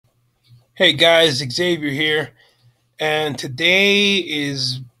Hey guys, Xavier here, and today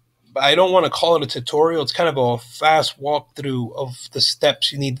is, I don't want to call it a tutorial, it's kind of a fast walkthrough of the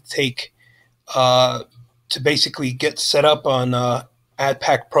steps you need to take uh, to basically get set up on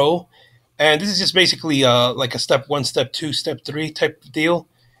Adpackpro. And this is just basically like a step one, step two, step three type of deal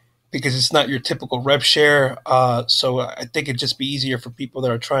because it's not your typical rev share. So I think it'd just be easier for people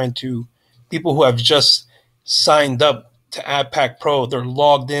that are people who have just signed up to AdPack Pro. They're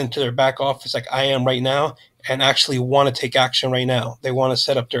logged into their back office like I am right now and actually want to take action right now. They want to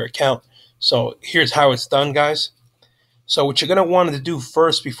set up their account. So here's how it's done, guys. So what you're going to want to do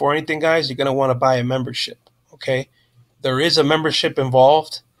first before anything, guys, you're going to want to buy a membership. Okay. There is a membership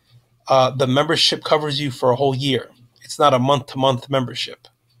involved. The membership covers you for a whole year. It's not a month to month membership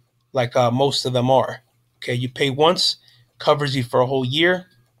like most of them are. Okay, you pay once, covers you for a whole year.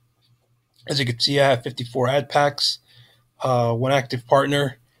 As you can see, I have 54 ad packs, one active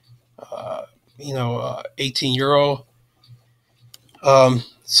partner, 18 euro.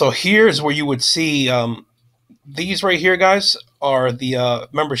 So here's where you would see these right here, guys, are the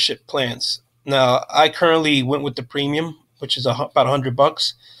membership plans. Now, I currently went with the premium, which is about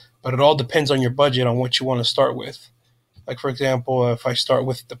 $100, but it all depends on your budget on what you want to start with. Like, for example, if I start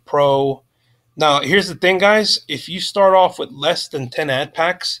with the Pro. Now, here's the thing, guys. If you start off with less than 10 ad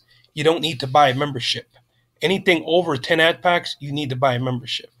packs, you don't need to buy a membership. Anything over 10 ad packs, you need to buy a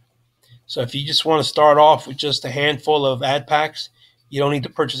membership. So if you just want to start off with just a handful of ad packs, you don't need to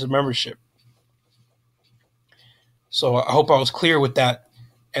purchase a membership. So I hope I was clear with that.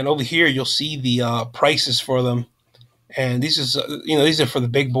 And over here, you'll see the prices for them. And these are for the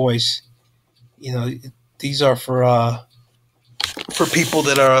big boys. You know, these are for people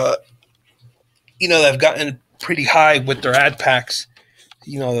that are that have gotten pretty high with their ad packs.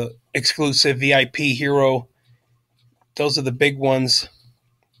 Exclusive VIP hero. Those are the big ones.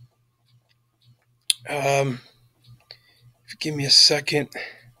 Give me a second.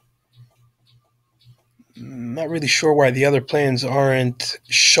 I'm not really sure why the other plans aren't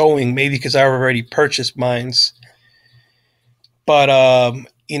showing. Maybe because I already purchased mines. But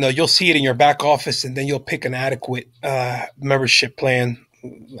you'll see it in your back office, and then you'll pick an adequate membership plan.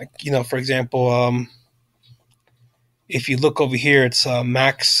 Like for example, if you look over here, it's a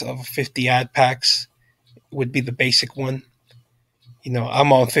max of 50 ad packs would be the basic one.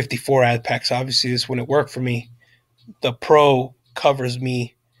 I'm on 54 ad packs. Obviously, this wouldn't work for me. The Pro covers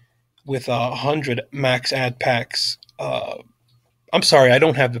me with 100 max ad packs. I'm sorry, I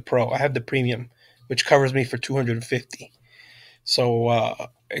don't have the Pro. I have the Premium, which covers me for 250. So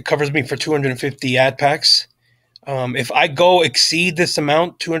it covers me for 250 ad packs. If I go exceed this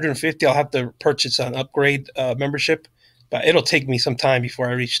amount, 250, I'll have to purchase an upgrade membership. But it'll take me some time before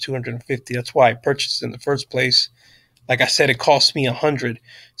I reach 250. That's why I purchased it in the first place. Like I said, it cost me 100.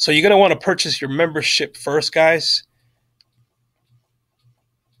 So you're gonna want to purchase your membership first, guys.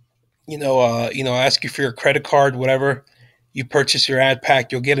 Ask you for your credit card, whatever. You purchase your ad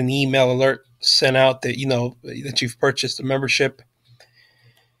pack, you'll get an email alert sent out that that you've purchased a membership.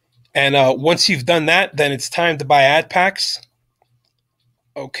 And once you've done that, then it's time to buy ad packs.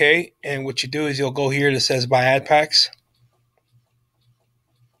 Okay, and what you do is you'll go here that says buy ad packs.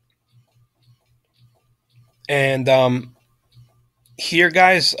 And here,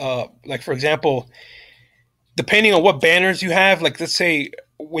 guys, like for example, depending on what banners you have, like let's say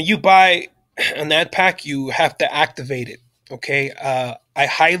when you buy an ad pack, you have to activate it. Okay, I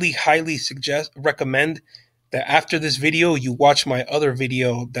highly recommend that after this video, you watch my other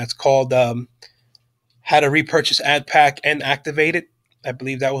video that's called "How to Repurchase Ad Pack and Activate It." I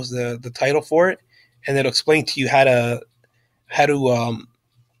believe that was the title for it, and it'll explain to you how to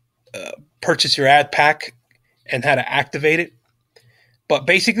purchase your ad pack and how to activate it. But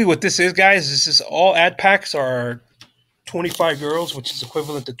basically, what this is, guys, this is all ad packs are 25 euros, which is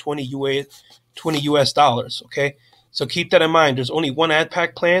equivalent to 20 US dollars. Okay, so keep that in mind. There's only one ad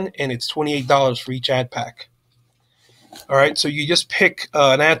pack plan, and it's $28 for each ad pack. All right, so you just pick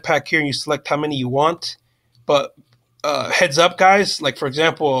an ad pack here, and you select how many you want. But heads up, guys. Like for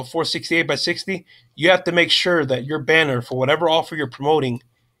example, 468 by 60, you have to make sure that your banner for whatever offer you're promoting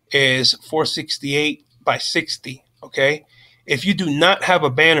is 468 by 60. Okay, if you do not have a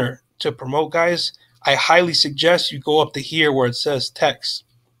banner to promote, guys, I highly suggest you go up to here where it says text.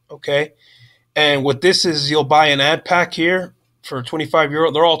 Okay, and what this is, you'll buy an ad pack here for 25 euro.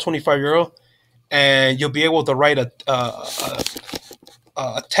 They're all 25 euro, and you'll be able to write a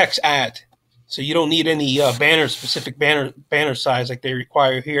text ad. So you don't need any specific banner size like they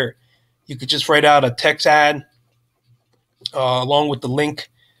require here. You could just write out a text ad along with the link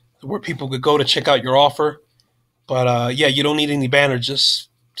where people could go to check out your offer. But yeah, you don't need any banner. Just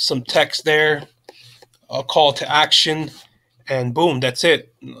some text there, a call to action, and boom, that's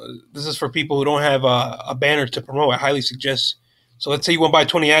it. This is for people who don't have a banner to promote. I highly suggest. So let's say you want to buy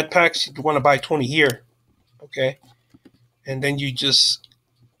 20 ad packs. You want to buy 20 here, okay? And then you just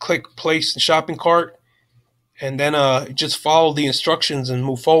click place in shopping cart, and then just follow the instructions and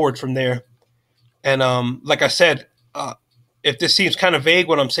move forward from there. And like I said, if this seems kind of vague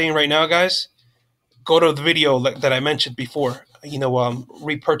what I'm saying right now, guys, go to the video that I mentioned before.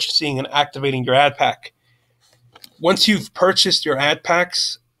 Repurchasing and activating your ad pack. Once you've purchased your ad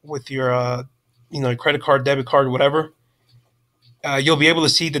packs with your credit card, debit card, whatever, you'll be able to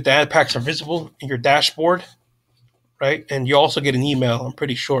see that the ad packs are visible in your dashboard, right? And you also get an email, I'm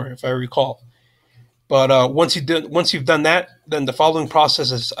pretty sure, if I recall. But once you've done that, then the following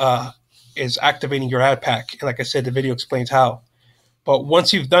process is activating your ad pack. And like I said, the video explains how. But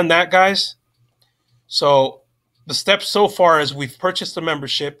once you've done that, guys, so the steps so far is we've purchased the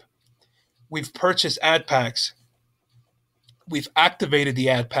membership, we've purchased ad packs, we've activated the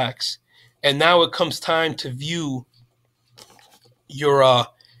ad packs, and now it comes time to view your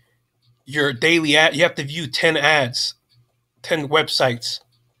daily ad. You have to view 10 ads, 10 websites.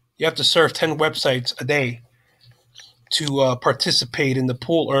 You have to serve 10 websites a day to participate in the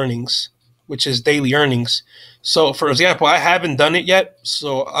pool earnings, which is daily earnings. So, for example, I haven't done it yet,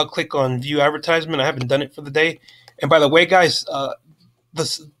 so I'll click on view advertisement. I haven't done it for the day. And by the way, guys, the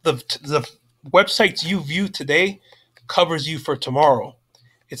websites you view today covers you for tomorrow.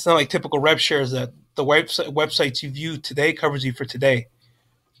 It's not like typical rev shares that the websites you view today covers you for today.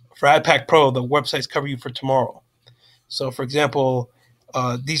 For Adpackpro, the websites cover you for tomorrow. So, for example,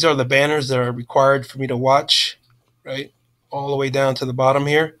 these are the banners that are required for me to watch, right? All the way down to the bottom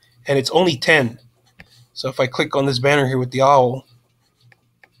here. And it's only 10. So if I click on this banner here with the owl,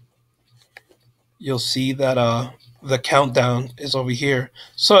 you'll see that the countdown is over here.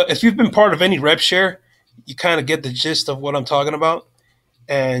 So if you've been part of any rev share, you kind of get the gist of what I'm talking about.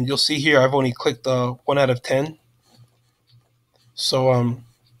 And you'll see here I've only clicked 1 out of 10. So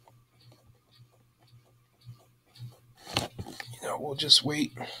we'll just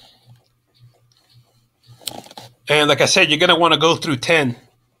wait. And like I said, you're gonna want to go through 10.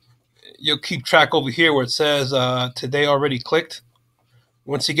 You'll keep track over here where it says today already clicked.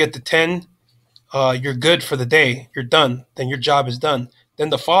 Once you get to 10, you're good for the day. You're done. Then your job is done. Then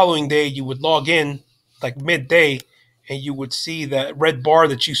the following day, you would log in like midday, and you would see that red bar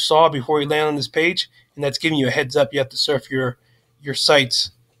that you saw before you land on this page, and that's giving you a heads up. You have to surf your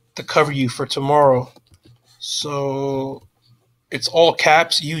sites to cover you for tomorrow. So it's all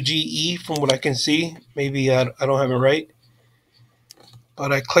caps, UGE, from what I can see. Maybe I don't have it right.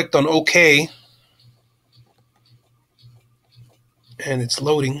 But I clicked on OK, and it's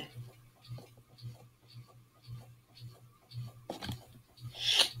loading.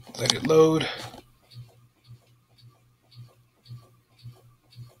 Let it load.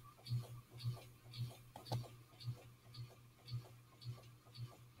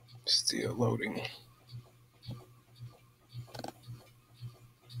 Still loading.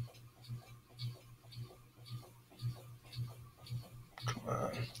 Come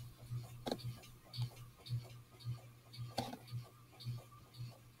on.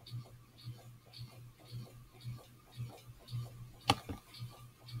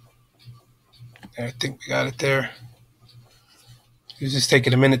 I think we got it there. It's just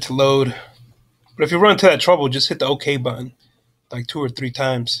taking a minute to load. But if you run into that trouble, just hit the OK button like 2 or 3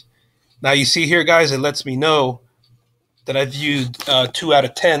 times. Now you see here, guys, it lets me know that I viewed 2 out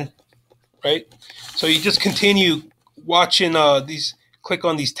of 10, right? So you just continue watching these, click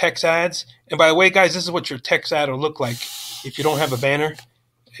on these text ads. And by the way, guys, this is what your text ad will look like if you don't have a banner.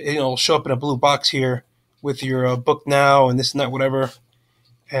 It'll show up in a blue box here with your book now and this and that, whatever.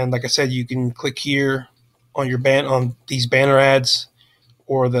 And like I said, you can click here on your on these banner ads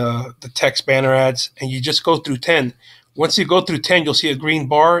or the text banner ads, and you just go through 10. Once you go through 10, you'll see a green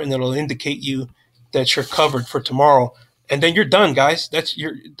bar, and it'll indicate you that you're covered for tomorrow. And then you're done, guys. That's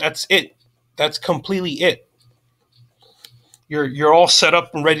it. That's completely it. You're all set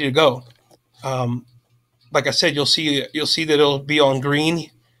up and ready to go. Like I said, you'll see that it'll be on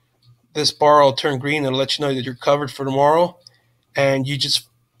green. This bar will turn green. It'll let you know that you're covered for tomorrow, and you just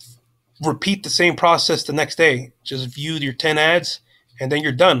repeat the same process the next day. Just view your 10 ads, and then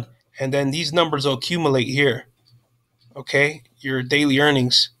you're done. And then these numbers will accumulate here. Okay, your daily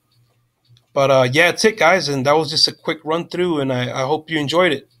earnings. But yeah, that's it, guys. And that was just a quick run through, and I hope you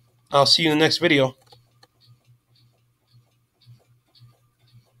enjoyed it. I'll see you in the next video.